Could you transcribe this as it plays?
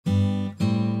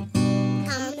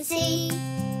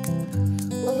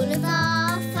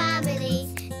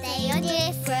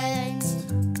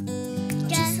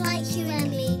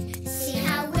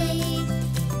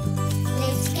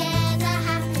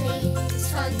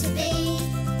to be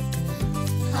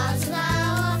part of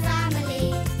our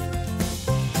family.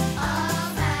 Our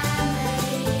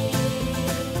family.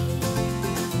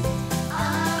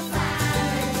 Our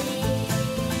family.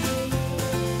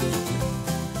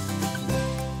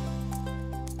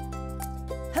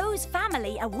 Whose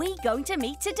family are we going to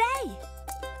meet today?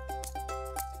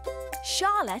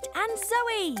 Charlotte and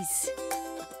Zoe's.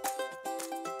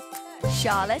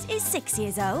 Charlotte is 6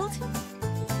 years old.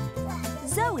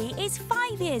 Zoe is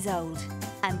 5 years old.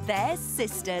 And they're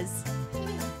sisters.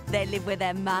 They live with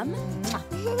their mum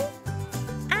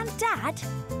and dad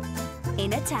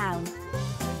in a town.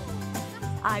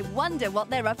 I wonder what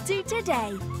they're up to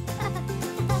today.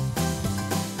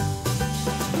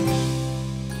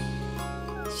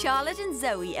 Charlotte and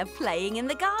Zoe are playing in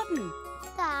the garden.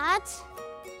 Dad,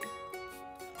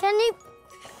 can you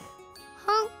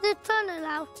honk the tunnel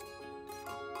out?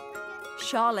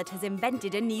 Charlotte has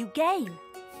invented a new game.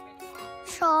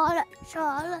 Charlotte,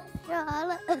 Charlotte,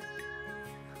 Charlotte.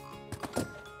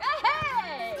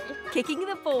 Hey! Kicking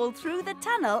the ball through the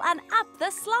tunnel and up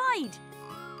the slide.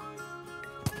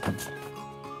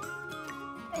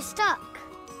 It's stuck.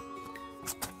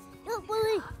 Don't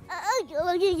worry.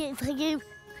 I'll get it for you.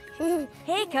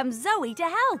 Here comes Zoe to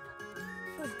help.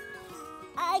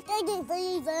 I did it for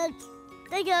you, Dad.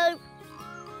 There you go.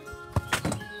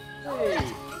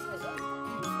 Hey.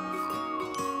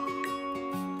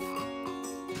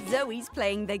 Zoe's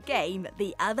playing the game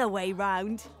the other way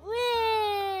round.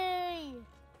 Whee!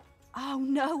 Oh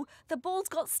no, the ball's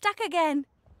got stuck again.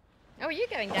 Oh, are you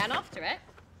going down after it?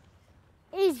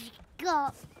 He's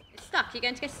got It's stuck. You're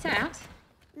going to get it out?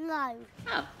 no.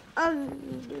 Oh.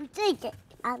 Take it.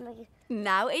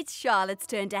 Now it's Charlotte's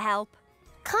turn to help.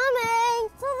 Coming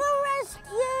to the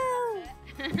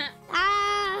rescue!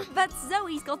 Ah! But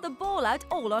Zoe's got the ball out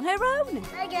all on her own.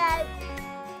 There you go.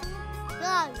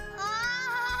 Go.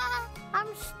 Ah! I'm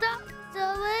stuck,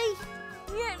 Zoe.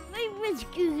 Let me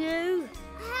rescue you.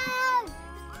 Help!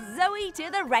 Zoe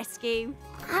to the rescue.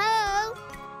 Help!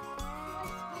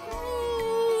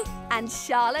 And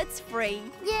Charlotte's free.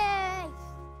 Yay!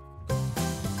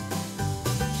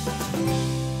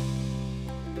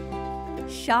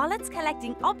 Charlotte's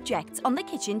collecting objects on the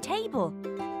kitchen table.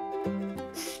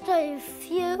 Stove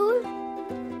fuel.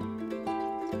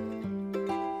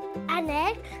 An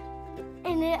egg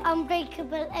in an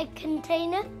unbreakable egg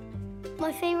container.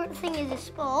 My favourite thing is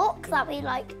a spork that we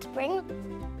like to bring.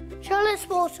 Charlotte's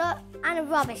water and a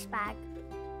rubbish bag.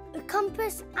 A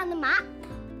compass and a map.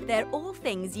 They're all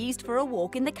things used for a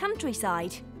walk in the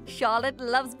countryside. Charlotte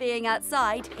loves being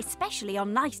outside, especially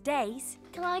on nice days.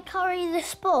 Can I carry the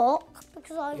spork?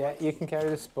 Because Yeah, you can carry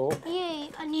the sport.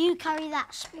 you carry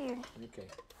that spoon. Okay.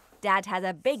 Dad has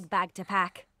a big bag to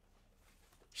pack.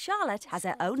 Charlotte has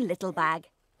her own little bag.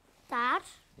 Dad,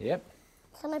 Yep.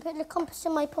 can I put the compass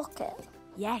in my pocket?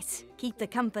 Yes, keep the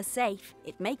compass safe.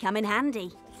 It may come in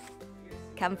handy.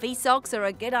 Comfy socks are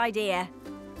a good idea.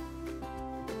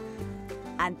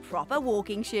 And proper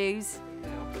walking shoes.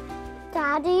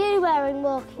 Dad, are you wearing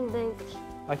walking boots?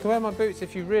 I can wear my boots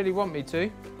if you really want me to.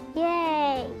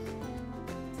 Yay!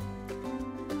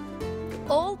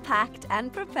 All packed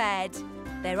and prepared.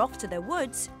 They're off to the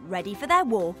woods, ready for their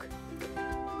walk.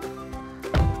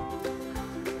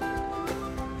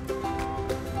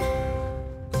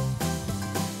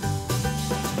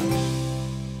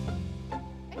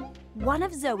 One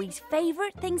of Zoe's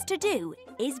favourite things to do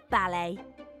is ballet.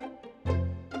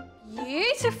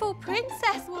 Beautiful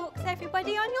princess walks,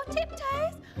 everybody, on your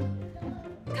tiptoes.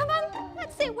 Come on,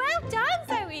 that's it. Well done,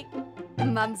 Zoe.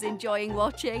 Mum's enjoying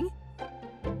watching.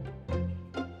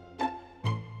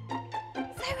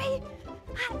 Zoe,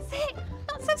 that's it.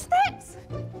 Lots of steps.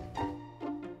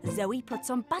 Zoe puts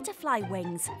on butterfly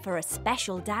wings for a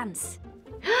special dance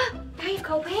Now you've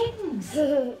got wings.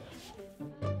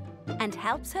 and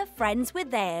helps her friends with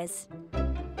theirs.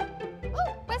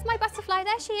 Oh, where's my butterfly?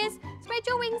 There she is. Spread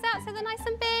your wings out so they're nice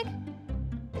and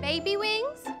big. Baby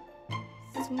wings.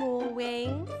 Small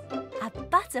wings. A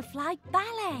butterfly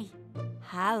ballet.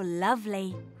 How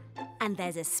lovely. And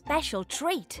there's a special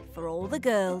treat for all the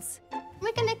girls.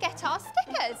 We're going to get our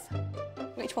stickers.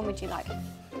 Which one would you like?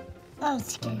 Oh,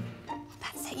 it's good.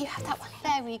 That's it, you have that one.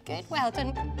 Very good. Well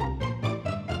done.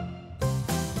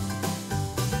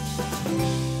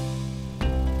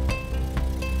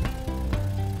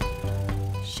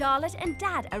 Charlotte and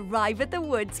Dad arrive at the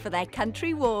woods for their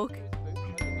country walk.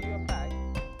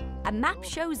 A map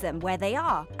shows them where they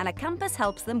are, and a compass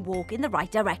helps them walk in the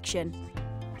right direction.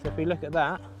 So if we look at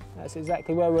that, that's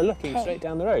exactly where we're looking, straight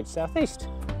down the road, southeast.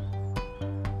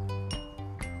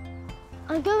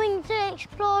 I'm going to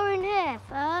explore in here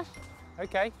first.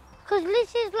 Okay. Because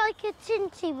this is like a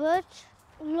tinty wood.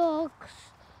 Logs,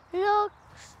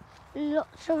 logs,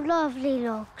 lots of lovely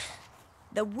logs.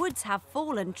 The woods have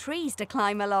fallen trees to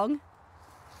climb along.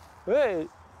 Hey,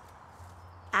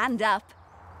 And up.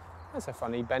 that's a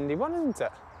funny bendy one, isn't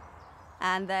it?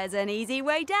 And there's an easy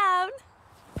way down.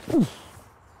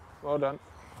 Well done.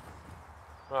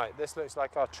 Right, this looks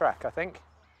like our track, I think.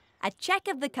 A check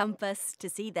of the compass to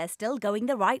see they're still going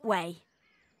the right way.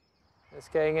 It's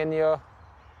going in your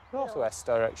northwest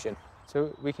direction.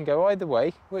 So we can go either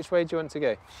way. Which way do you want to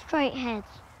go? Straight ahead.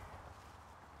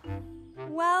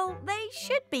 Well, they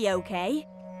should be okay,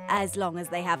 as long as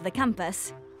they have the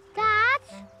compass. Dad,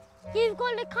 you've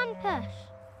got the compass.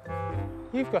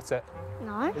 You've got it.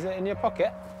 No. Is it in your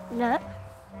pocket? Look.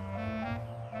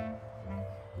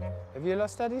 Have you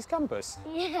lost Daddy's compass?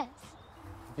 Yes.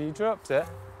 Have you dropped it?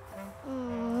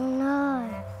 No.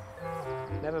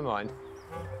 Never mind.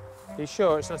 Are you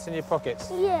sure it's not in your pockets?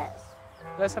 Yes.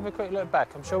 Let's have a quick look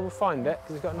back. I'm sure we'll find it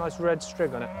because it's got a nice red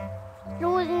strig on it. It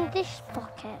was in this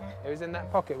pocket. It was in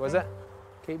that pocket, was it?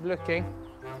 Keep looking.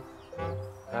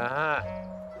 Ah,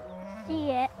 See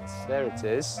it? there it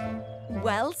is.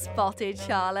 Well spotted,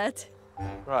 Charlotte.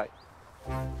 Right.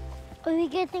 Are we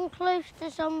getting close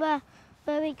to somewhere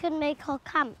where we could make our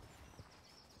camp?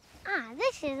 Ah,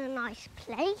 this is a nice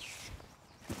place.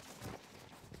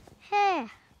 Here.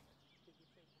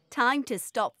 Time to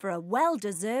stop for a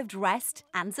well-deserved rest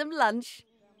and some lunch.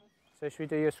 So should we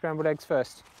do your scrambled eggs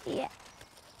first? Yeah.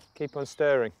 Keep on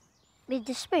stirring. With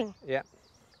the spoon. Yeah.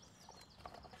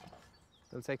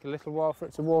 It'll take a little while for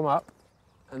it to warm up,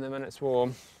 and then when it's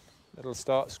warm, it'll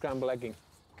start scramble egging.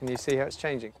 Can you see how it's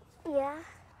changing? Yeah.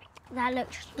 That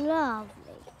looks lovely.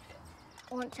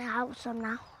 I want to have some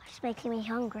now. It's making me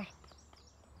hungry.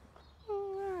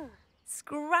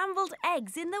 Scrambled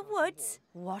eggs in the woods.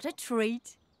 What a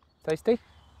treat. Tasty?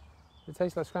 Does it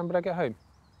taste like scrambled egg at home?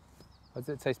 Or does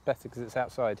it taste better because it's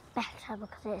outside? Better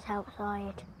because it's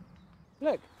outside.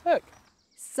 Look, look.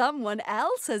 Someone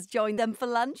else has joined them for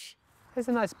lunch. There's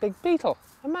a nice big beetle,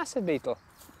 a massive beetle.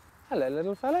 Hello,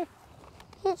 little fellow.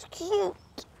 It's cute.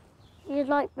 You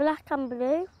like black and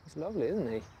blue? He's lovely, isn't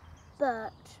he?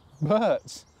 Bert.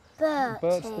 Bert. Bertie.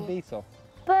 Bert's the beetle.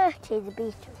 Bertie the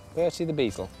beetle. Bertie the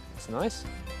beetle. It's nice.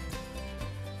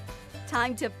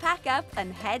 Time to pack up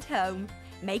and head home,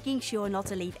 making sure not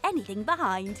to leave anything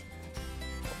behind.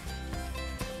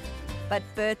 But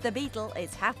Bert the beetle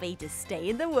is happy to stay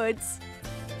in the woods.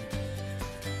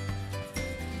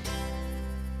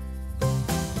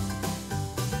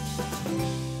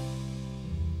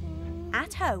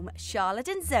 At home, Charlotte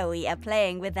and Zoe are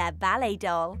playing with their ballet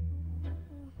doll.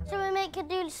 Shall we make her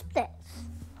do the splits?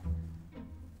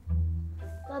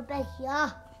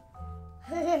 Rebecca.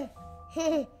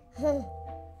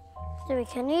 Zoe,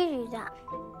 can you do that?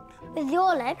 With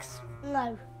your legs?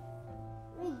 No.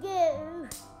 With you.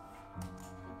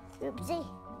 Oopsie.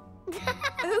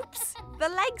 Oops, the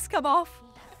legs come off.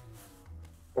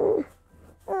 Oh.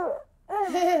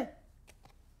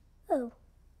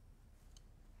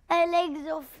 Her legs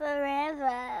off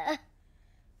forever.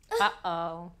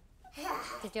 Uh-oh.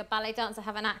 Did your ballet dancer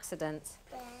have an accident?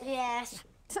 Yes.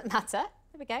 Doesn't matter.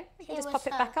 There we go. You can It just was pop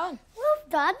it back on. Well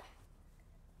done.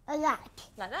 Like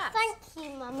Like that. Thank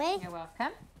you, Mummy. You're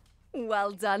welcome.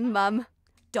 Well done, Mum.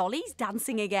 Dolly's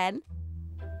dancing again.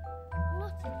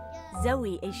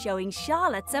 Zoe is showing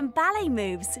Charlotte some ballet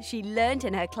moves she learnt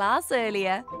in her class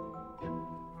earlier.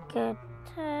 Good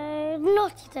toes.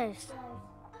 Naughty toes.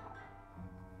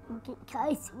 Naughty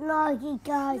toes. Naughty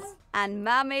toes. And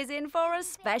Mum is in for a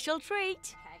special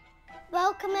treat.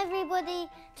 Welcome, everybody,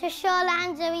 to Charlotte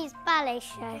and Zoe's ballet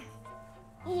show.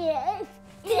 Yes.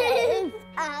 Yes.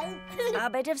 A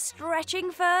bit of stretching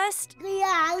first.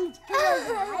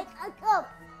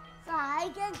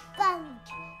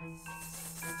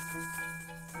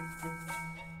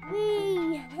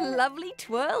 Lovely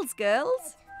twirls,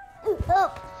 girls.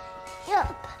 Up.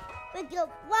 With your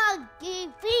 1,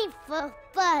 2, 3, 4,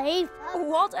 5.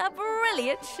 What a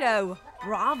brilliant show.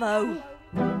 Bravo.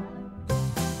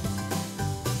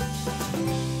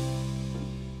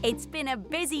 It's been a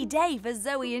busy day for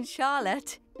Zoe and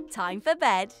Charlotte. Time for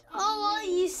bed. Oh, I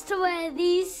used to wear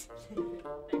these.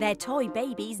 Their toy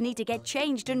babies need to get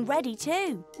changed and ready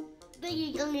too.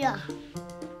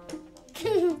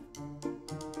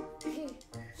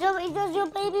 Zoe, does your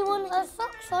baby want her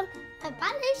socks on? Her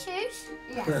ballet shoes?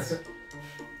 Yes.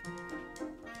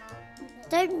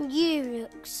 Don't you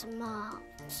look smart?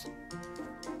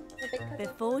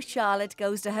 Before Charlotte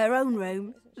goes to her own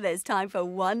room, there's time for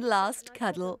one last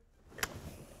cuddle.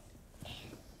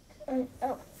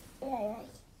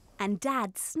 And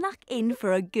Dad snuck in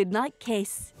for a goodnight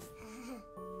kiss.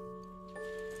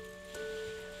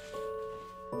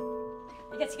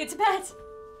 getting into bed?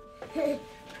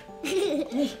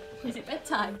 Is it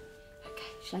bedtime? Okay,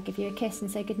 shall I give you a kiss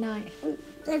and say goodnight?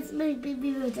 That's my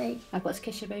baby Rosie. I've got to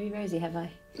kiss your baby Rosie, have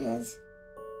I? Yes.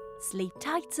 Sleep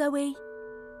tight, Zoe.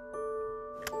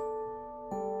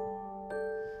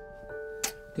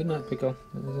 Good night, Pickle.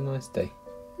 It was a nice day.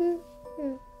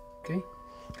 Okay,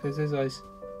 close those eyes.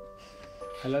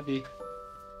 I love you.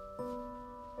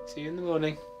 See you in the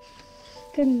morning.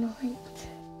 Good night.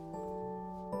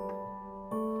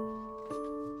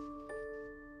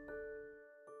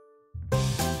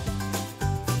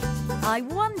 I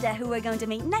wonder who we're going to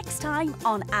meet next time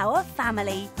on Our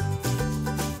Family.